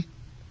reluctantly,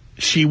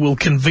 she will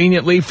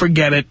conveniently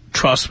forget it.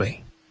 Trust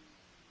me.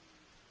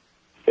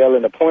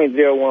 Selling the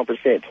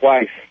 0.01%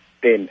 twice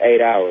in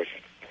 8 hours.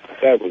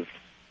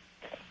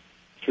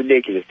 It's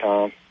ridiculous,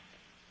 Tom.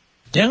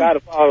 Yeah. Try to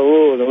follow the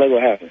rules and look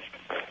what happens.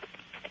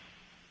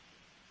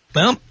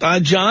 Well,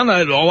 John,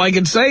 all I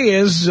can say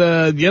is,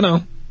 you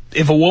know,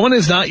 if a woman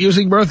is not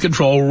using birth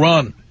control,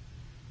 run.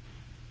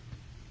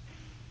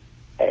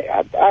 Hey,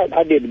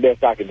 I did the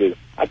best I could do.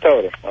 I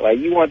told her, I'm like,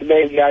 you want the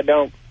baby, I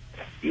don't.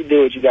 You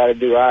do what you got to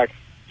do. I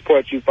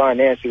support you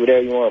financially,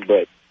 whatever you want.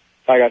 But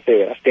like I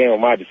said, I stand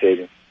on my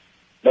decision.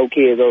 No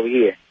kids over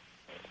here.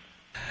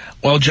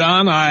 Well,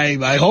 John,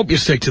 I hope you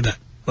stick to that.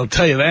 I'll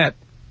tell you that.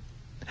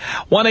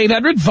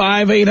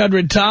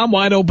 1-800-5800-TOM.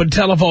 Wide open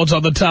telephones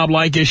on the Tom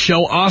Leykis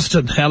Show.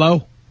 Austin,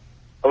 hello.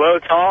 Hello,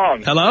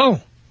 Tom. Hello.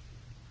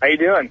 How you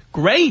doing?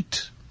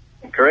 Great.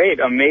 Great.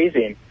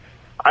 Amazing.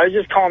 I was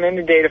just calling in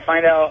today to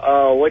find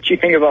out what you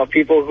think about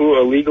people who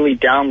illegally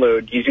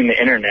download using the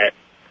Internet.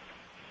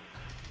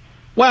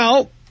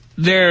 Well,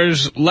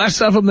 there's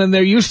less of them than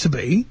there used to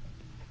be.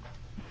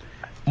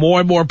 More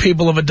and more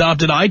people have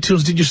adopted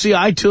iTunes. Did you see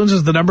iTunes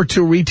is the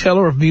 #2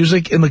 retailer of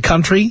music in the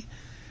country?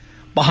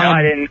 No,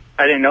 I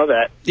didn't know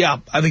that. Yeah,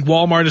 I think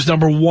Walmart is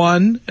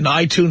 #1 and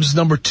iTunes is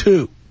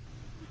 #2.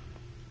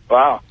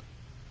 Wow.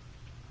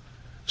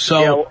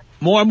 So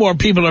more and more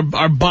people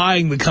are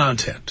buying the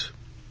content.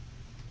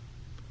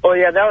 Well,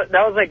 yeah, that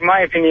was like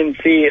my opinion.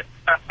 See,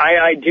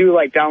 I do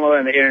like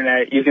downloading the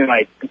Internet using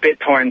like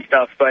BitTorrent and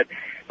stuff, but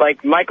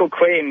like Michael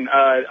Clayton,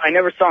 I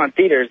never saw in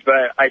theaters,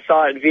 but I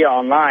saw it via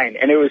online,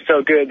 and it was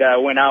so good that I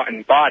went out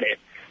and bought it.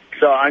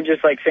 So I'm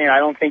just like saying I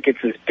don't think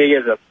it's as big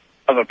as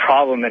of a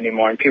problem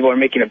anymore, and people are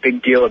making a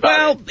big deal about it.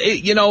 Well,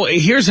 you know,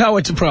 here's how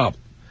it's a problem.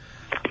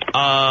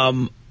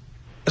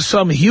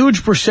 Some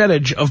huge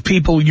percentage of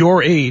people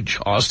your age,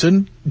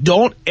 Austin,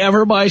 don't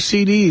ever buy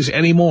CDs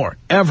anymore,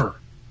 ever.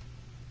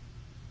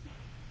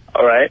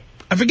 All right.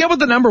 I forget what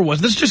the number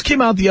was. This just came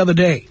out the other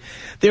day.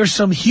 There's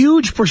some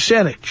huge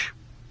percentage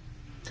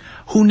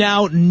who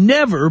now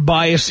never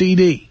buy a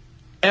CD,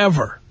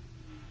 ever.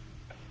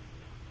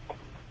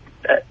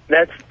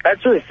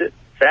 That's really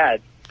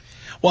sad.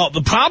 Well,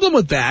 the problem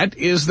with that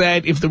is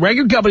that if the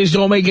record companies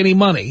don't make any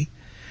money,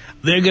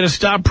 they're going to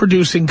stop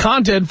producing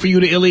content for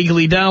you to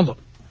illegally download.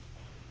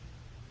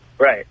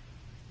 Right.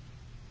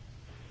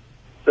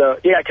 So,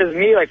 yeah, because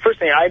me, like,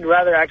 personally, I'd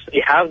rather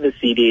actually have the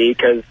CD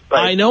because...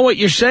 Like, I know what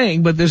you're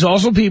saying, but there's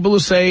also people who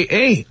say,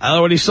 hey, I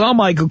already saw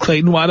Michael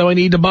Clayton, why do I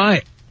need to buy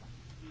it?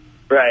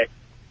 Right.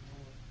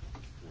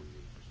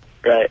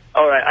 Right.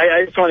 All right.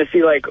 I just want to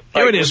see, like...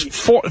 Here it is.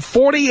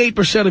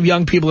 48% of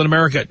young people in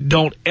America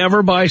don't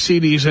ever buy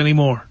CDs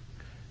anymore.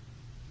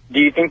 Do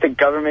you think the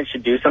government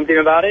should do something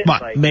about it?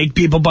 What, make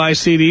people buy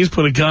CDs,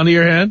 put a gun to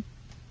your head?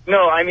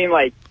 No, I mean,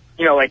 like,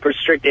 you know, like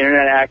restrict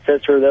Internet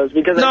access for those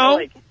because...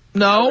 No,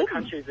 No. Other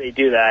countries, they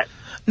do that.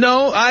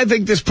 No, I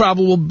think this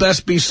problem will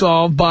best be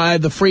solved by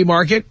the free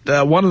market.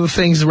 One of the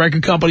things the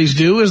record companies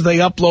do is they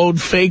upload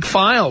fake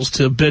files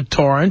to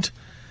BitTorrent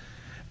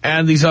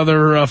and these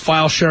other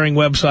file-sharing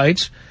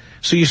websites.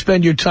 So you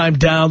spend your time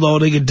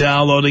downloading and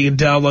downloading and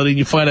downloading, and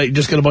you find out you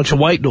just get a bunch of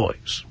white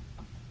noise.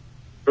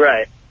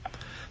 Right.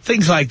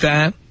 Things like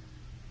that.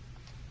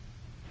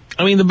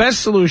 I mean, the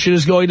best solution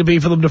is going to be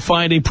for them to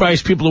find a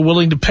price people are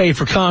willing to pay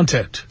for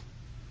content.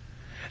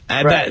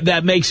 And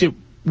that makes it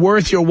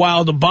worth your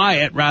while to buy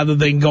it rather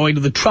than going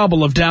to the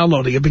trouble of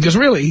downloading it. Because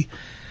really,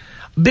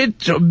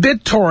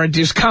 BitTorrent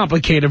is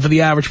complicated for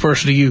the average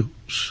person to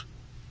use.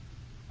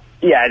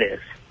 Yeah, it is.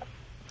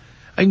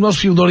 I mean,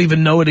 most people don't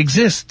even know it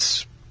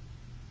exists.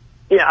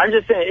 Yeah, I'm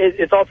just saying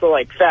it's also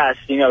like fast,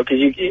 you know, because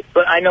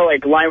but I know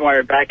like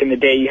LimeWire back in the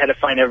day, you had to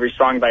find every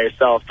song by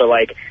yourself, but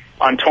like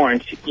on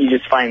torrents, you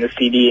just find the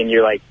CD and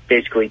you're like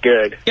basically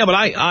good. Yeah, but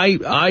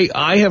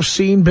I have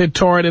seen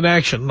BitTorrent in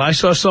action. I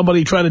saw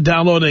somebody try to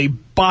download a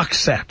box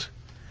set,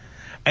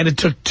 and it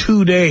took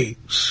 2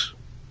 days.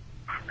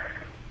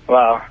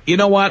 Wow. You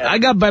know what? Yeah. I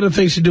got better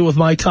things to do with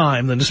my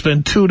time than to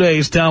spend 2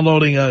 days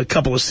downloading a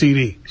couple of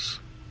CDs.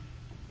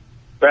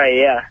 Right,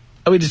 yeah.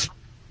 I mean,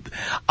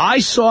 I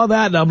saw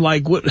that, and I'm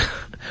like, what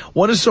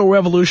is so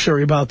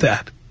revolutionary about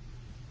that?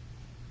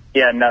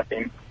 Yeah,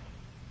 nothing.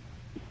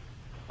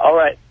 All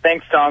right.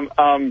 Thanks, Tom.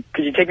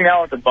 Could you take me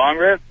out with a bong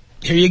rip?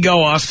 Here you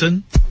go,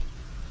 Austin.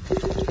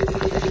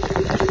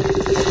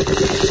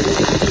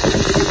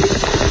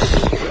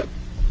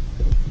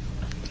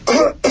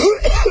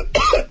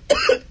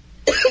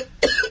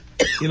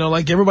 You know,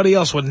 like everybody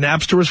else, when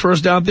Napster was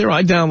first out there,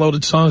 I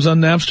downloaded songs on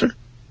Napster.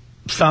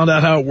 Found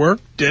out how it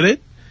worked, did it.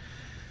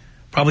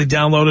 Probably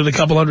downloaded a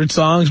couple hundred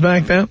songs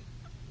back then.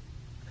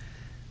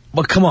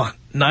 But come on,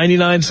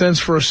 99 cents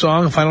for a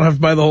song if I don't have to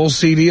buy the whole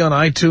CD on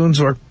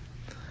iTunes, or,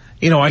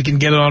 you know, I can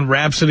get it on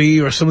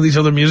Rhapsody or some of these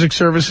other music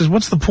services.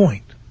 What's the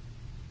point?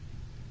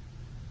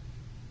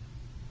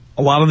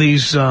 A lot of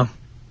these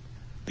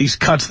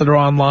cuts that are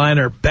online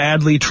are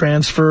badly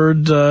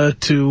transferred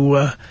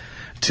to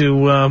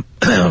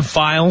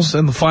files,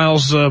 and the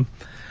files,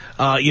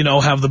 you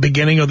know, have the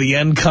beginning or the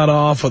end cut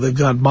off, or they've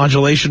got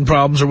modulation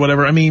problems or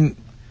whatever. I mean,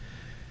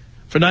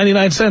 for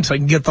 99 cents, I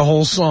can get the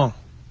whole song.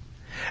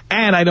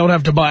 And I don't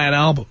have to buy an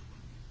album.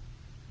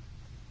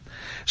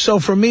 So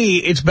for me,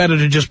 it's better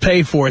to just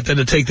pay for it than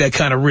to take that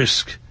kind of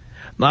risk.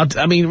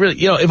 I mean, really,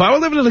 you know, if I were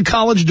living in a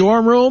college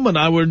dorm room and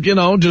I were, you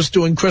know, just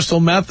doing crystal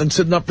meth and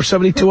sitting up for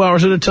 72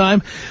 hours at a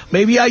time,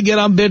 maybe I'd get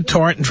on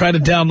BitTorrent and try to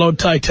download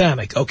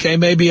Titanic. Okay,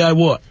 maybe I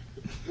would.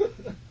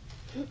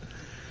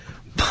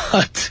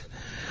 But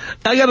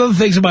I got other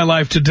things in my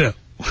life to do.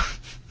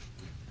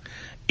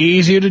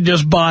 Easier to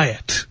just buy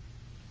it.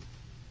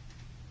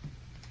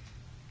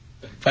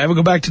 If I ever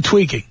go back to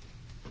tweaking,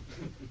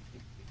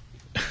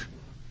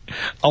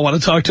 I want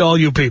to talk to all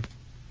you people.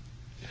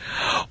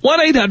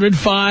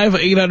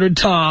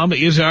 1-800-5800-TOM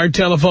is our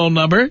telephone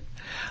number.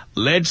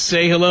 Let's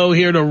say hello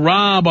here to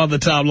Rob on the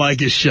Tom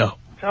Leykis Show.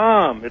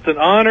 Tom, it's an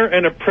honor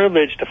and a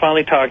privilege to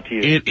finally talk to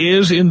you. It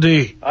is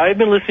indeed. I've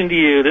been listening to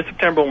you. This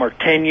September will mark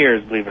 10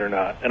 years, believe it or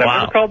not. And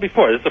I've never called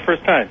before. This is the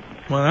first time.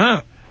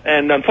 Wow.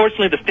 And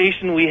unfortunately, the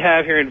station we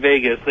have here in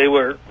Vegas, they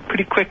were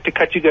pretty quick to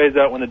cut you guys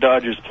out when the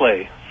Dodgers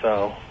play.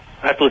 So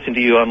I have to listen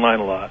to you online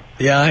a lot.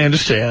 Yeah, I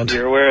understand.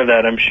 You're aware of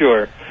that, I'm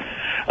sure.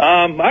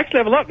 I actually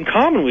have a lot in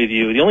common with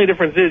you. The only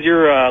difference is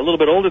you're a little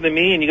bit older than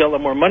me and you got a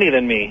lot more money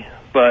than me.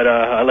 But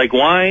I like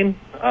wine.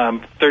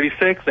 I'm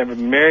 36, never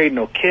been married,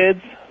 no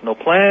kids, no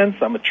plans.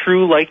 I'm a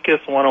true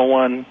Leykis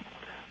 101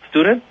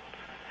 student.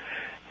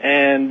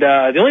 And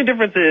the only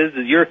difference is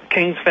you're a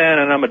Kings fan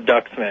and I'm a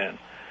Ducks fan.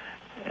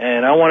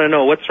 And I want to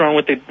know what's wrong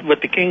with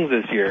the Kings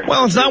this year.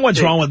 Well, it's not what's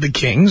wrong with the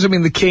Kings. I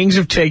mean, the Kings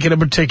have taken a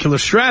particular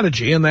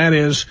strategy, and that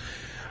is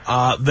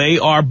they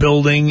are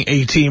building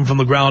a team from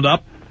the ground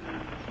up.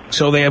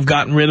 So they have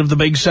gotten rid of the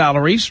big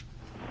salaries,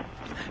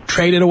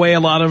 traded away a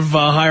lot of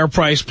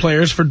higher-priced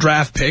players for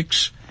draft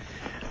picks.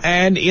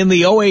 And in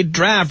the 08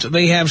 draft,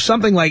 they have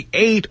something like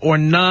 8 or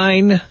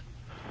 9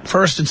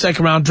 first- and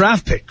second-round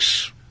draft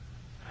picks.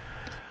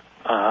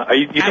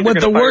 With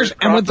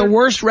the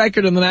worst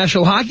record in the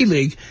National Hockey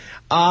League,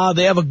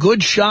 they have a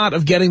good shot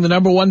of getting the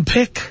 #1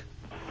 pick.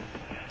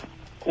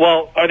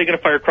 Well, are they going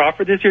to fire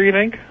Crawford this year, you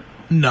think?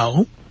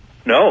 No.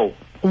 No.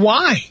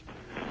 Why?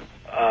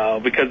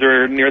 Because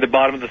they're near the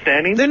bottom of the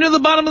standings? They're near the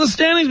bottom of the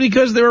standings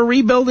because they're a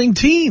rebuilding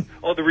team.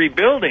 Oh, they're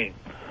rebuilding.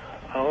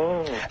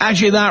 Oh.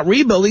 Actually, not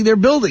rebuilding, they're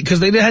building because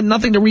they had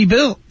nothing to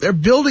rebuild. They're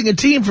building a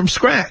team from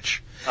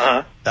scratch.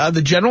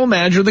 The general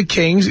manager of the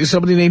Kings is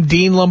somebody named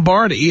Dean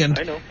Lombardi. And,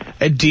 I know.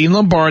 And Dean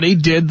Lombardi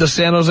did the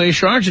San Jose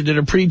Sharks and did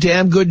a pretty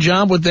damn good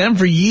job with them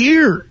for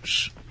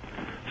years.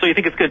 So you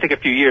think it's going to take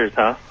a few years,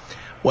 huh?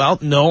 Well,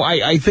 no,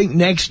 I think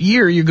next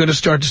year you're going to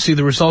start to see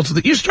the results of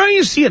it. You're starting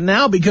to see it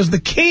now because the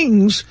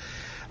Kings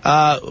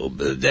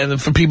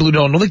And for people who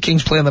don't know, the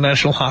Kings play in the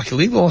National Hockey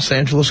League, the Los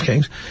Angeles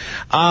Kings.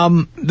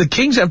 The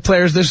Kings have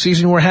players this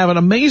season who are having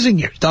amazing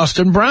years.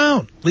 Dustin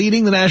Brown,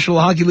 leading the National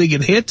Hockey League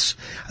in hits.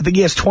 I think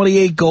he has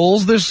 28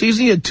 goals this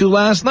season. He had 2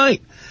 last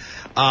night.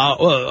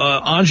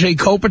 Andrei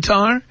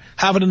Kopitar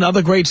having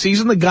another great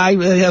season. The guy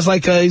has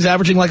he's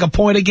averaging like a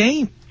point a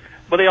game.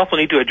 But they also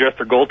need to address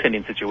their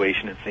goaltending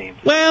situation, it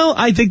seems. Well,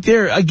 I think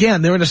they're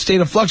in a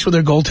state of flux with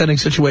their goaltending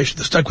situation.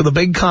 They're stuck with a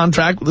big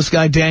contract with this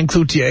guy, Dan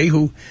Cloutier,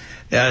 who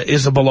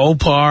is a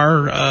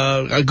below-par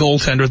a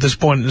goaltender at this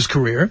point in his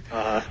career.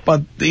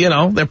 But,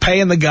 they're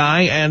paying the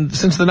guy, and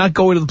since they're not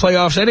going to the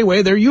playoffs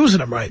anyway, they're using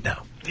him right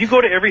now. Do you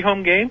go to every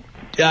home game?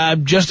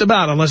 Just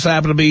about, unless I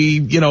happen to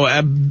be,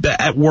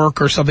 at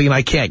work or something and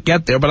I can't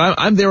get there. But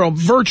I'm there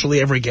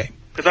virtually every game.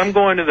 Because I'm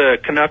going to the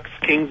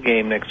Canucks-Kings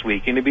game next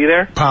week. Can you be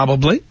there?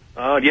 Probably.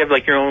 Do you have,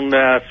 your own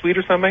suite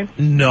or something?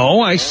 No,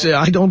 I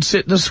don't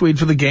sit in a suite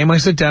for the game. I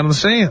sit down in the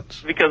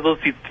stands. Because those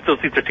seats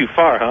are too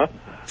far, huh?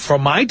 For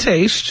my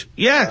taste,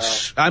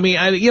 yes. I mean,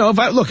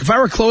 if I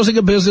were closing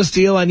a business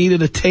deal, I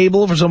needed a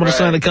table for someone to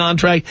sign a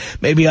contract,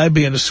 maybe I'd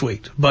be in a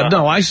suite. But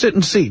no, I sit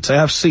in seats. I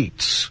have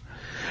seats.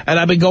 And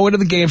I've been going to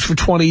the games for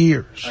 20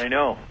 years. I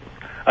know.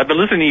 I've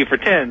been listening to you for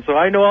 10, so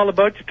I know all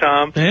about you,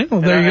 Tom. Yeah,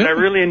 well, there you go. And I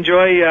really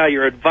enjoy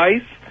your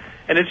advice.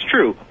 And it's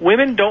true.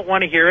 Women don't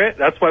want to hear it.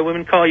 That's why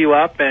women call you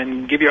up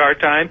and give you a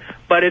hard time.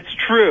 But it's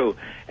true.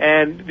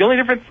 And the only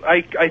difference,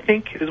 I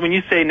think, is when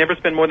you say never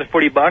spend more than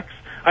 $40.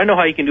 I know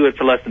how you can do it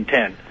for less than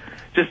 10.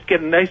 Just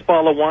get a nice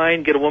bottle of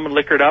wine, get a woman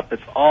liquored up.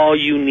 That's all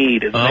you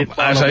need. Is a nice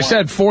bottle as of I wine.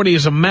 said, 40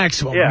 is a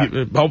maximum.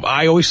 Yeah.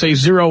 I always say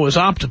 0 is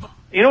optimum.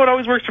 You know what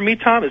always works for me,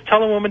 Tom, is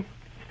tell a woman,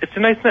 it's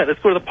a nice night. Let's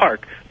go to the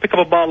park. Pick up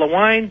a bottle of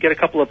wine, get a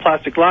couple of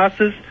plastic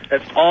glasses.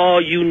 That's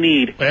all you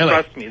need. Really?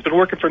 Trust me. It's been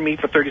working for me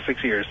for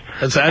 36 years.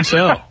 That's that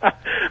so.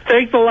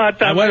 Thanks a lot,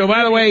 Tom. By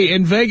the way,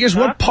 in Vegas,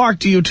 what park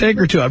do you take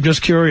her to? I'm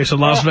just curious. In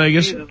Las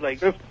Vegas? Jesus,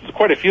 there's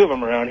quite a few of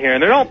them around here,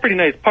 and they're all pretty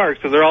nice parks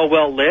because they're all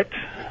well lit.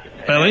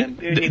 Really?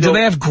 Do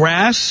they have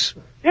grass?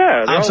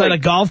 Yeah. Outside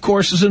of golf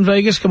courses in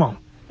Vegas? Come on.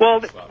 Well,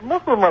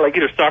 most of them are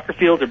either soccer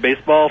fields or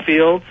baseball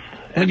fields.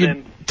 And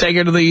you take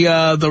her to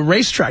the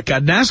racetrack.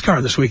 Got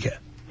NASCAR this weekend.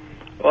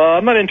 Well,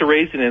 I'm not into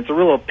racing. It's a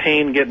real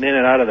pain getting in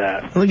and out of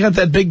that. Well, they got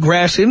that big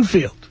grass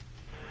infield.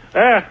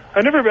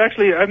 I've never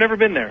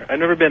been there. I've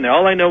never been there.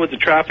 All I know is the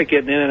traffic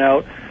getting in and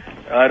out.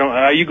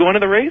 Are you going to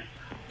the race?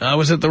 I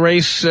was at the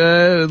race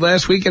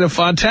last weekend in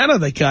Fontana.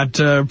 They got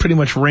pretty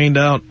much rained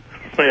out.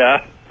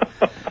 Yeah.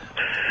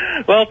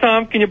 Well,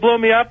 Tom, can you blow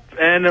me up?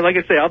 And like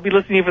I say, I'll be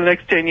listening to you for the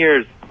next 10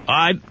 years. All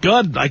right,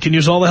 good. I can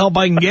use all the help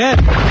I can get.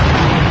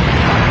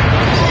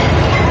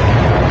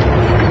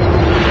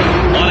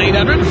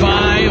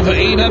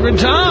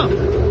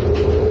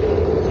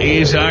 1-800-5800-TOM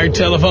is our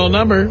telephone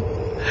number.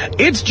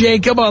 It's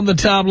Jacob on the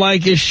Tom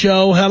Leykis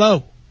Show.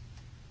 Hello.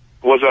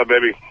 What's up,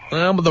 baby?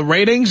 With the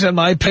ratings and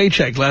my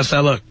paycheck last I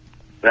looked.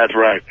 That's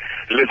right.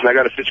 Listen, I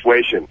got a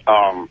situation.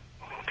 I've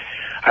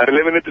been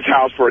living at this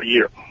house for a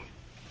year.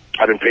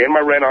 I've been paying my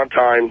rent on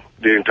time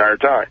the entire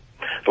time.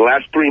 The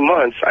last 3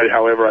 months,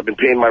 however, I've been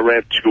paying my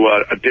rent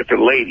to a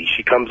different lady.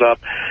 She comes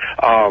up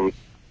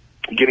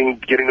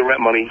getting the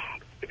rent money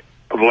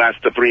of the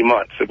last 3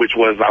 months, which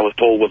I was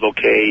told was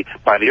okay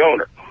by the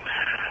owner.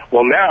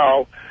 Well,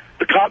 now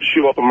the cops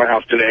show up at my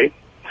house today,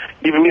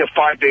 giving me a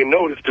 5-day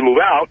notice to move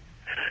out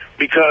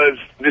because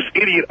this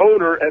idiot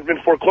owner has been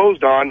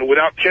foreclosed on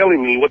without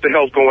telling me what the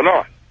hell's going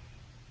on.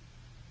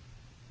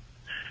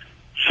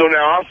 So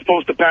now I'm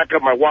supposed to pack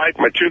up my wife,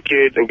 my 2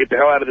 kids, and get the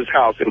hell out of this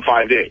house in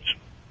 5 days.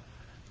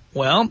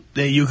 Well,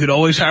 you could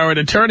always hire an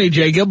attorney,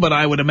 Jacob, but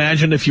I would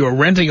imagine if you were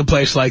renting a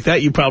place like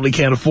that, you probably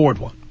can't afford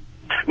one.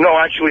 No,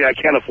 actually, I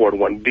can't afford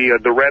one.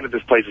 The rent of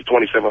this place is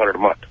 $2,700 a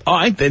month. All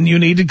right, then you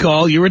need to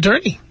call your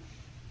attorney.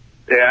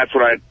 Yeah, that's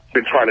what I've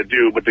been trying to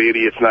do, but the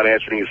idiot's not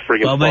answering his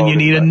friggin' phone. Well, then you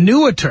need a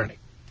new attorney.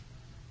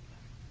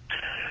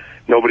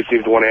 Nobody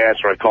seems to want to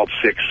answer. I called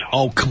 6.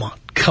 Oh, come on.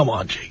 Come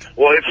on, Jacob.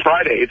 Well, it's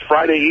Friday. It's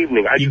Friday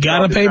evening. You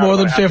got to pay more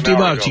than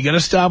 $50. You got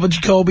to stop at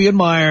Jacoby and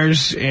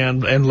Myers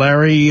and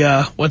Larry,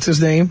 what's his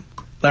name?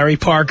 Larry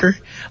Parker.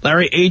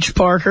 Larry H.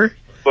 Parker.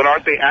 But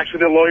aren't they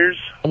accident lawyers?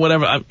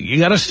 Whatever. You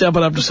got to step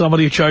it up to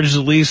somebody who charges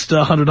at least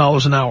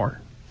 $100 an hour.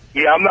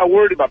 Yeah, I'm not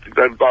worried about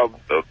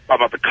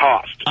the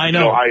cost. I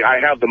know. I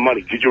have the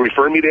money. Did you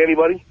refer me to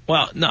anybody?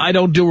 Well, no, I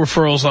don't do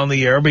referrals on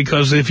the air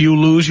because if you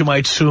lose, you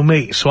might sue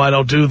me. So I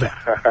don't do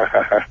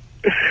that.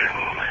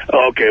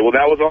 Okay, well,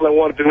 that was all I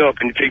wanted to know.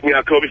 Can you take me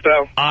out Kobe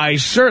style? I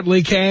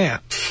certainly can.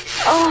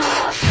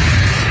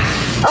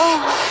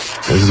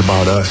 This is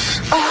about us.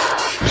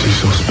 She's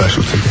so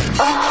special to me.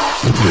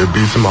 Yeah, it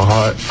beats in my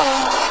heart.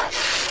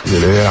 Yeah,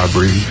 the air I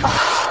breathe.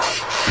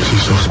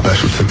 She's so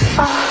special to me.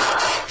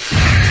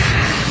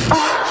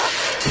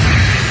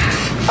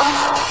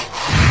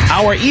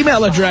 Our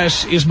email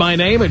address is my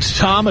name. It's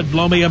Tom at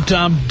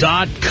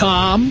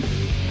blowmeuptom.com.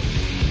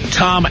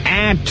 Tom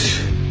at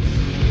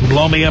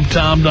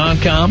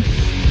blowmeuptom.com.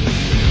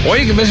 Or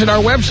you can visit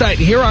our website and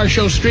hear our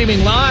show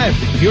streaming live.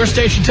 If your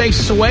station takes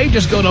us away,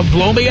 just go to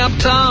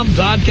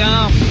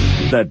blowmeuptom.com.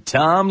 The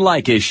Tom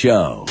Leykis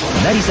Show.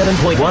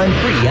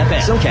 97.1 Free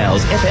FM,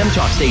 SoCal's FM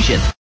talk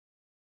station.